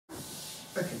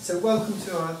Okay, so welcome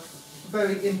to our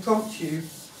very impromptu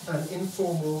and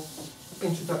informal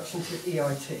introduction to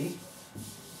EIT,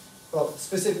 well,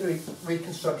 specifically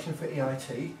reconstruction for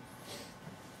EIT.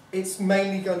 It's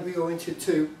mainly going to be oriented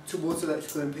towards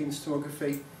electrical impedance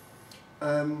tomography.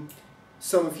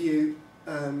 Some of you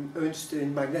are interested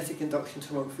in magnetic induction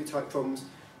tomography type problems,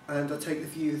 and I take the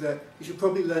view that you should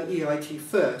probably learn EIT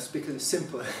first because it's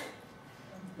simpler,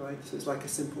 right? So it's like a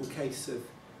simple case of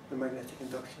the magnetic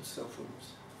induction cell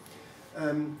forms.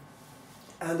 And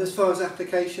as far as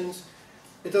applications,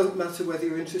 it doesn't matter whether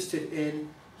you're interested in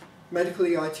medical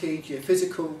EIT,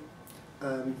 geophysical,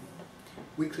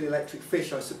 weakly electric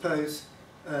fish, I suppose,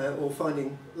 or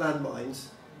finding landmines.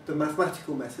 The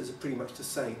mathematical methods are pretty much the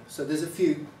same. So there's a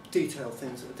few detailed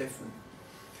things that are different.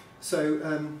 So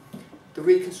the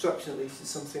reconstruction, at least, is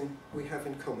something we have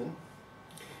in common.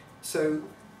 So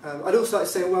I'd also like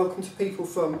to say welcome to people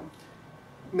from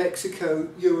Mexico,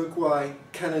 Uruguay,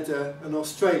 Canada and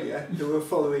Australia who are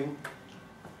following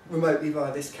remotely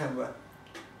via this camera.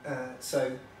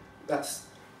 So that's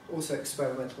also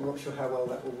experimental. I'm not sure how well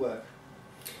that will work.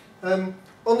 On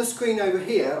the screen over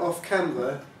here, off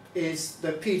camera, is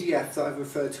the PDF that I've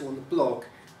referred to on the blog,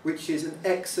 which is an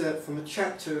excerpt from a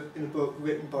chapter in a book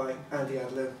written by Andy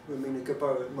Adler, Romina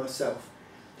Gabora and myself.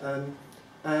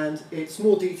 And it's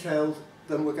more detailed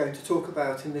than we're going to talk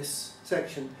about in this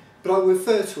section. But I'll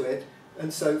refer to it,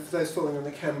 and so for those following on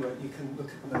the camera, you can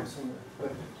look at the notes on the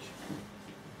webpage.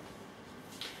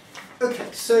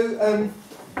 Okay, so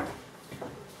I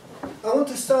want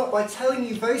to start by telling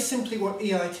you very simply what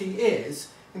EIT is.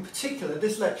 In particular,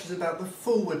 this lecture is about the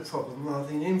forward problem rather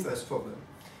than the inverse problem.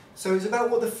 So it's about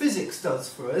what the physics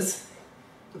does for us,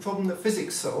 the problem that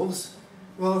physics solves,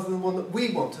 rather than one that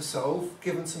we want to solve,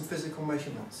 given some physical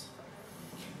measurements.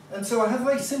 And so I have a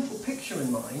very simple picture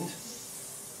in mind.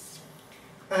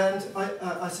 And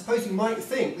I suppose you might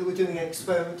think that we're doing an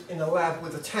experiment in a lab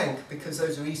with a tank, because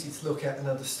those are easy to look at and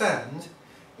understand,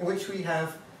 in which we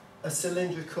have a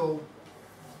cylindrical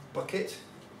bucket,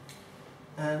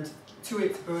 and to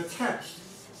it are attached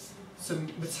some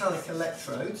metallic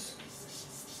electrodes,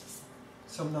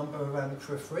 some number around the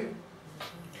periphery.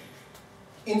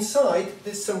 Inside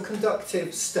there's some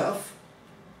conductive stuff,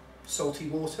 salty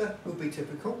water would be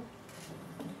typical.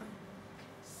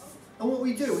 And what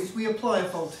we do is we apply a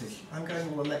voltage. I'm going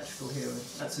all electrical here,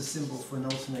 that's a symbol for an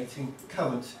alternating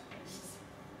current.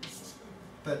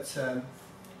 But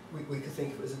we could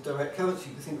think of it as a direct current.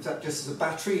 You could think of that just as a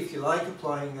battery, if you like,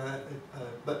 applying,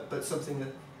 but something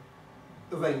that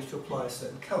arranged to apply a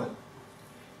certain current.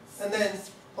 And then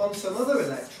on some other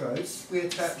electrodes, we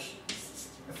attach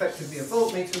effectively a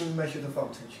voltmeter and measure the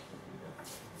voltage.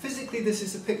 Physically, this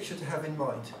is a picture to have in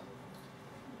mind.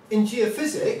 In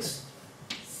geophysics,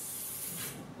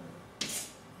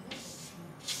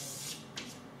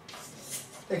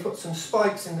 they put some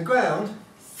spikes in the ground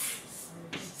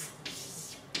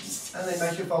and they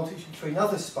measure voltage between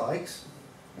other spikes,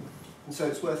 and so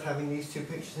it's worth having these two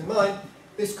pictures in mind.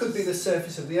 This could be the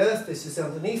surface of the Earth, this is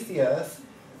underneath the Earth,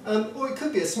 or it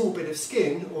could be a small bit of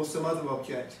skin or some other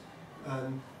object.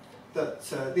 The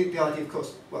idea, of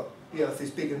course, well, the Earth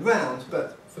is big and round,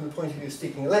 but from the point of view of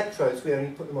sticking electrodes, we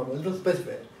only put them on a little bit of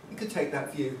it. You could take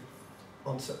that view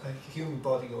on a human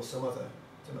body or some other,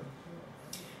 I don't know.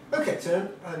 Okay, so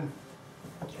I kind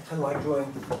of like drawing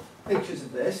pictures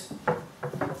of this.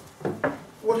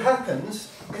 What happens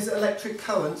is that electric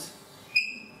current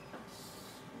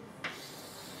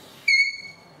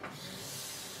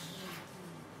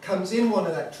comes in one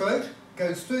electrode,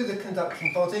 goes through the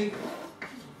conducting body,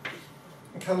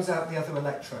 and comes out the other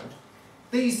electrode.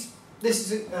 This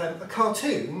is a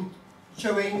cartoon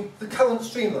showing the current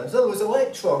streamlines. In other words,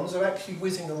 electrons are actually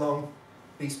whizzing along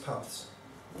these paths.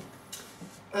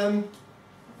 The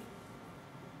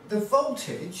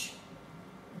voltage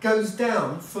goes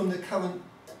down from the current.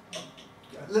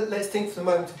 Let's think for the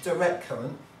moment of direct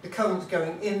current. The current's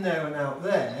going in there and out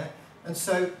there, and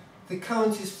so the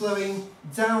current is flowing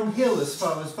downhill as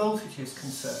far as voltage is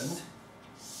concerned.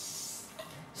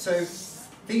 So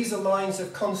these are lines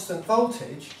of constant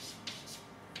voltage.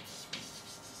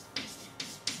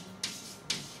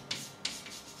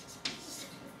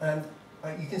 And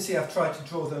you can see I've tried to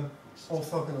draw them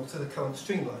orthogonal to the current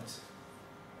streamlines.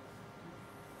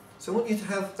 So I want you to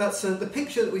have, that's the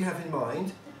picture that we have in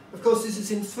mind. Of course, this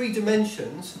is in 3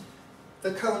 dimensions.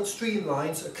 The current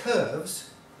streamlines are curves,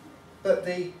 but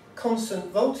the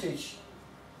constant voltage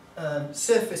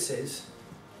surfaces,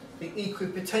 the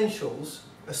equipotentials,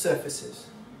 are surfaces.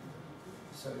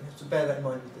 So you have to bear that in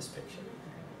mind with this picture.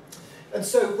 And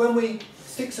so when we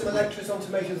stick some electrodes on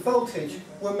to measure the voltage,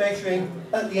 we're measuring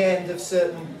at the end of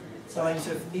certain lines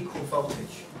of equal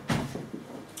voltage.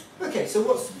 Okay, so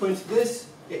what's the point of this?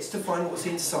 It's to find what's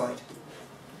inside.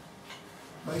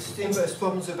 Most inverse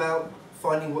problems are about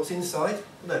finding what's inside.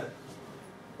 No.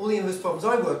 All the inverse problems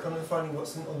I work on are finding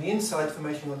what's on the inside for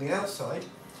measuring on the outside.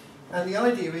 And the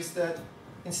idea is that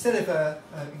instead of a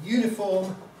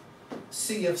uniform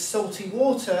sea of salty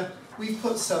water, we've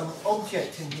put some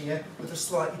object in here with a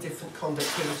slightly different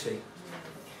conductivity.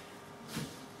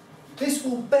 This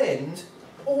will bend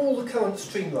all the current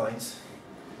streamlines.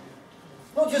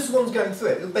 Not just the ones going through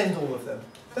it, it'll bend all of them.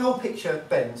 The whole picture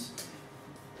bends.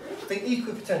 The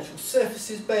equipotential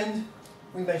surfaces bend.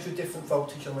 We measure a different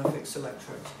voltage on a fixed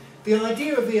electrode. The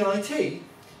idea of EIT,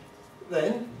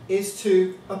 then, is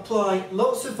to apply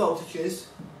lots of voltages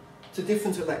to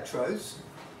different electrodes.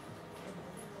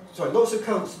 Sorry, lots of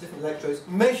currents to different electrodes,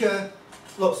 measure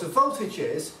lots of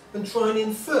voltages, and try and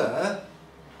infer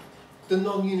the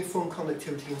non-uniform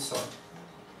conductivity inside.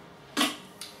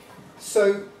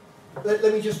 So, let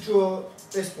me just draw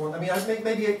this one. I mean,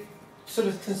 maybe a sort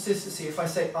of consistency if I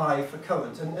say I for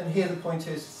current, and here the point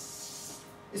is,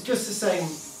 it's just the same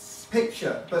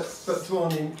picture, but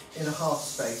drawn in a half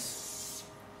space.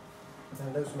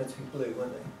 And those were meant to be blue,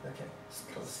 weren't they? Okay, it's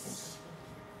colour scheme.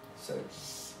 So,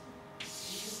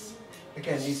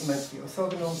 again, these are meant to be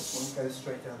orthogonal. This one goes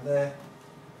straight down there.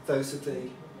 Those are the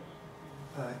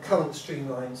current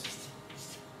streamlines.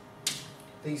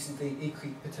 These are the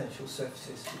equipotential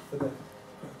surfaces for the.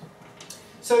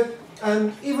 So,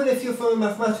 even if you're from a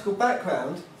mathematical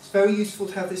background, it's very useful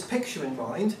to have this picture in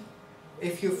mind.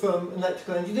 If you're from an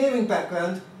electrical engineering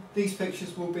background, these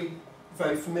pictures will be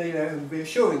very familiar and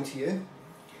reassuring to you.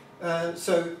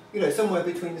 So, you know, somewhere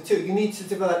between the two, you need to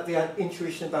develop the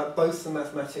intuition about both the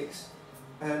mathematics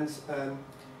and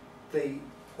the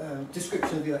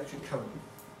description of the electric current.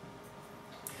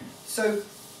 So,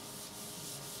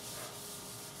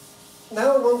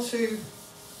 now I want to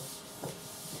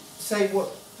say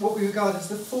what we regard as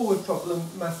the forward problem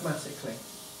mathematically.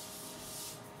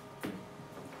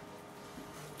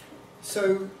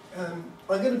 So I'm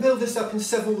going to build this up in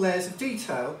several layers of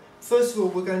detail. First of all,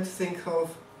 we're going to think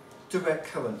of direct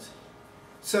current.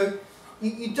 So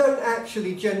you don't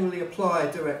actually generally apply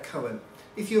a direct current.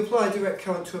 If you apply a direct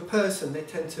current to a person, they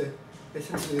tend to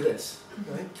do this,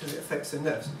 right? Because it affects their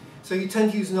nerves. So you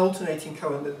tend to use an alternating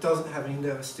current that doesn't have any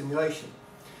nervous stimulation.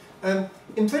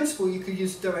 In principle, you could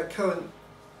use direct current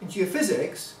in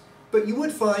geophysics, but you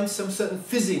would find some certain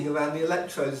fizzing around the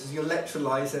electrodes as you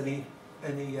electrolyse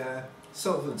any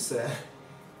solvents there.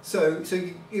 So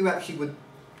you actually would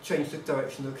change the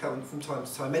direction of the current from time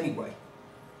to time anyway.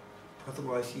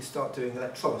 Otherwise, you start doing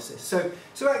electrolysis. So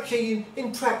actually,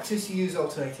 in practice, you use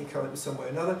alternating current in some way or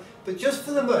another. But just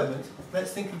for the moment,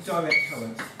 let's think of direct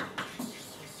current.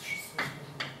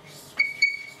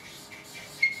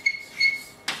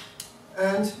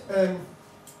 And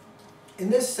in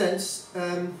this sense,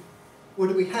 what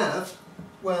do we have?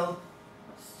 Well,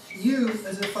 U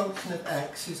as a function of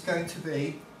x is going to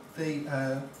be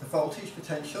the voltage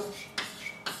potential.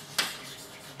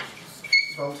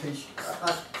 Voltage,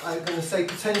 I'm going to say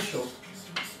potential,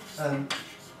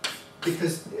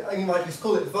 because you might just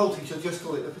call it the voltage or just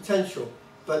call it the potential,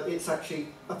 but it's actually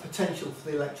a potential for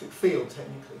the electric field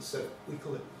technically, so we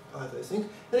call it either of those things.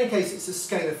 In any case, it's a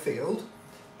scalar field,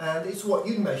 and it's what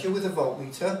you'd measure with a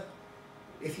voltmeter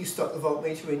if you stuck the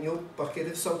voltmeter in your bucket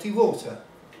of salty water,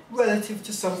 relative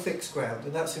to some fixed ground,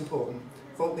 and that's important.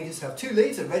 Voltmeters have two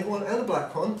leads, a red one and a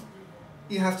black one.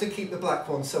 You have to keep the black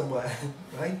one somewhere,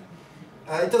 right?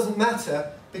 It doesn't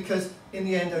matter, because in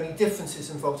the end only differences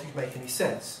in voltage make any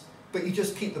sense. But you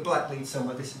just keep the black lead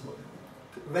somewhere. This is what,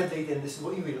 put the red lead in, this is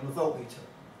what you read on the voltmeter.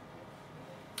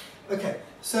 Okay,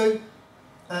 so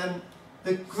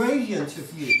the gradient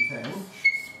of U then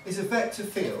is a vector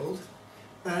field,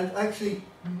 and actually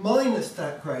minus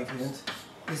that gradient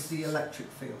is the electric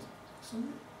field.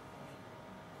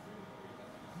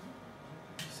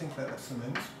 Just think about that for a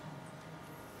moment.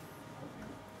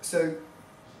 So,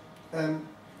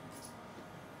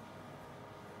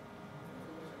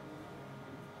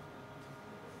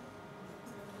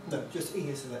 no, just E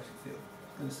is electric field.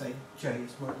 I'm going to say J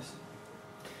is minus.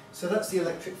 So that's the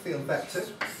electric field vector.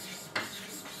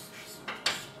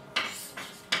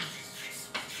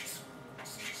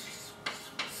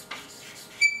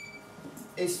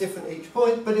 It's different at each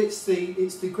point, but it's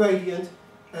the gradient,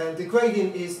 and the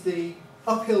gradient is the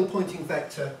uphill pointing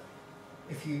vector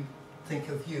if you think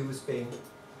of U as being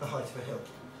the height of a hill.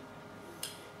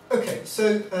 Okay,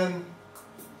 so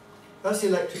that's the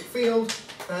electric field,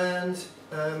 and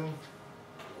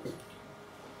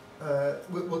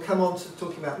we'll come on to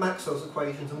talking about Maxwell's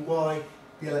equations and why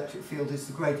the electric field is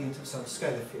the gradient of some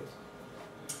scalar field.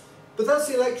 But that's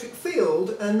the electric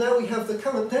field, and now we have the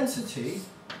current density,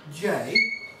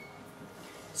 J.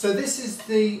 So this is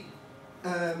the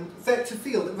vector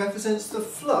field that represents the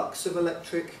flux of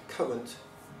electric current.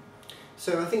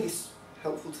 So I think it's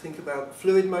helpful to think about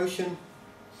fluid motion,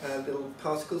 little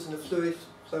particles in a fluid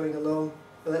flowing along,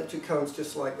 electric currents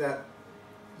just like that.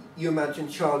 You imagine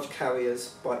charge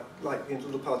carriers like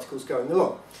little particles going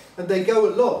along. And they go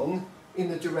along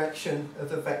in the direction of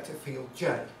the vector field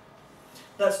J.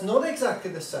 That's not exactly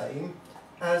the same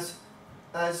as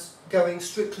going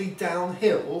strictly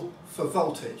downhill for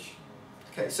voltage.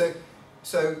 Okay,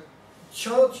 so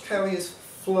charge carriers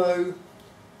flow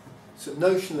sort of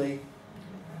notionally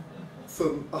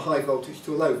from a high voltage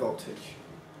to a low voltage.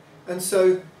 And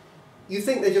so you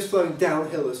think they're just flowing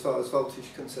downhill as far as voltage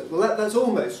is concerned. Well, that's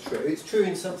almost true. It's true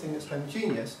in something that's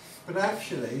homogeneous, but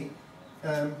actually,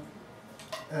 so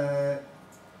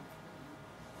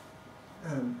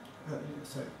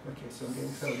I'm getting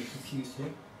thoroughly confused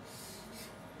here.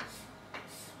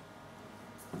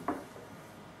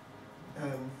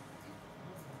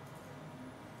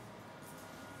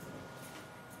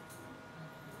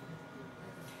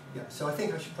 Yeah, so I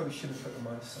think I probably should have put the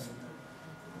minus sign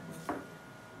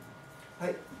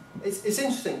there. It's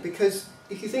interesting because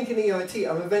if you think in EIT,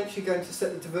 I'm eventually going to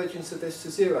set the divergence of this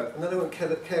to 0, and then I won't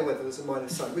care whether there's a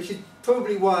minus sign, which is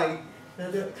probably why I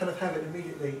don't kind of have it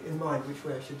immediately in mind which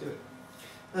way I should do it.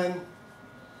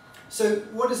 So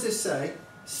what does this say?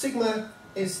 Sigma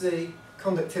is the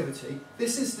conductivity.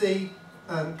 This is the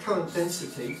current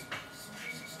density.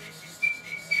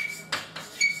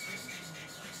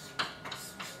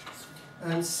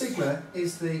 And sigma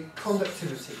is the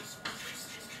conductivity.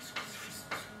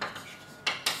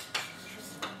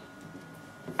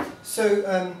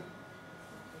 So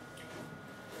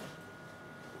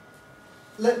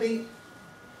let me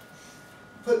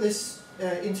put this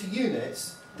into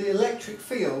units. The electric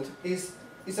field is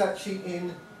actually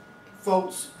in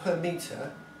volts per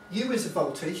meter. U is a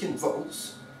voltage in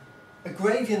volts. A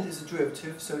gradient is a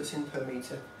derivative, so it's in per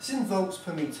meter. It's in volts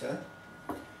per meter.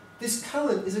 This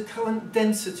current is a current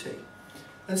density.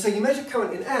 And so you measure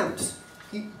current in amps.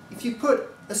 If you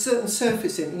put a certain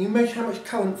surface in and you measure how much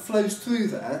current flows through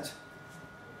that,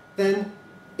 then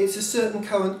it's a certain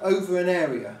current over an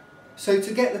area. So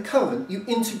to get the current, you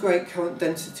integrate current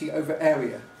density over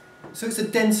area. So it's a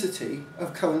density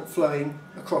of current flowing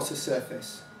across a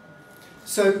surface.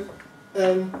 So,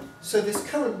 so this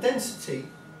current density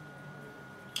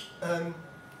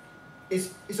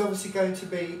is obviously going to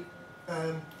be,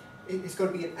 it's got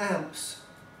to be in amps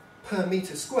per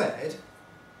meter squared.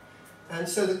 And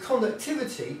so the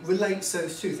conductivity relates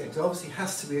those two things. There obviously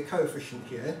has to be a coefficient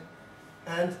here.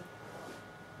 And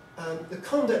the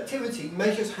conductivity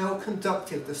measures how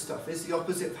conductive the stuff is, the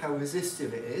opposite of how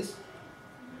resistive it is.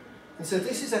 And so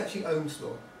this is actually Ohm's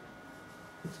law.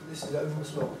 So this is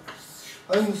Ohm's law.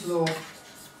 Ohm's law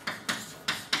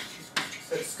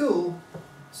at school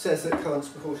says that current is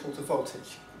proportional to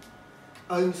voltage.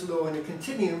 Ohm's law in a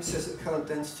continuum says that current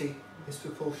density is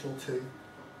proportional to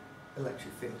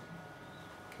electric field.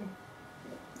 Okay.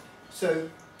 So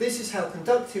this is how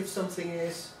conductive something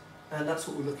is, and that's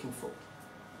what we're looking for.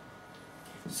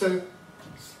 So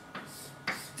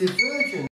divergence